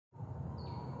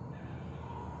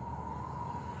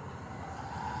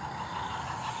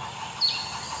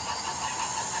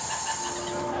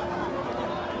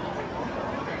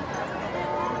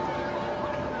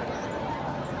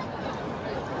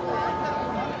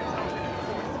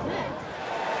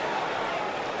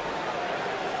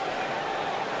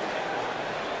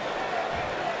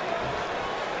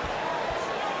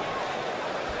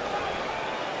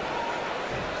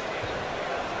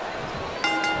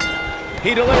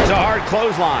He delivers a hard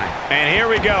clothesline. And here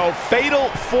we go. Fatal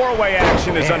four-way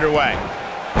action is underway.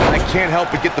 I can't help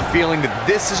but get the feeling that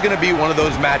this is going to be one of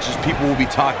those matches people will be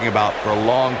talking about for a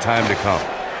long time to come.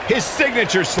 His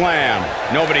signature slam.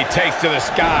 Nobody takes to the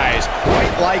skies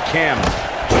quite like him.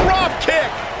 Drop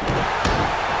kick.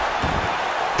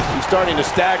 He's starting to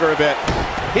stagger a bit.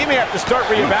 He may have to start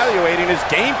reevaluating his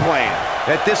game plan.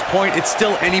 At this point, it's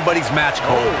still anybody's match,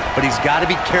 Cole, but he's got to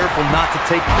be careful not to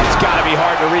take... It's got to be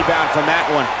hard to rebound from that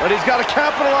one. But he's got to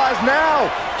capitalize now.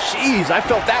 Jeez, I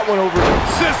felt that one over.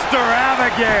 Sister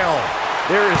Abigail!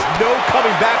 There is no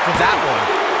coming back from that one.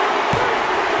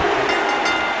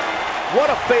 What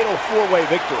a fatal four-way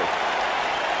victory.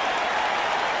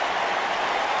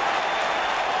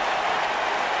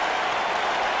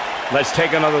 Let's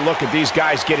take another look at these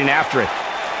guys getting after it.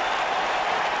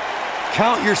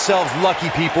 Count yourselves lucky,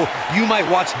 people. You might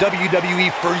watch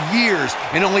WWE for years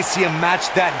and only see a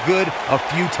match that good a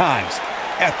few times.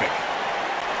 Epic.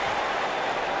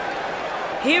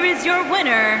 Here is your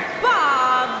winner,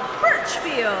 Bob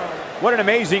Birchfield. What an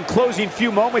amazing closing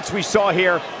few moments we saw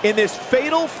here in this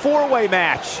fatal four-way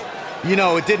match. You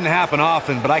know, it didn't happen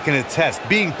often, but I can attest,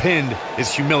 being pinned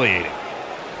is humiliating.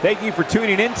 Thank you for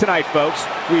tuning in tonight, folks.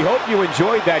 We hope you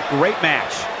enjoyed that great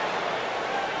match.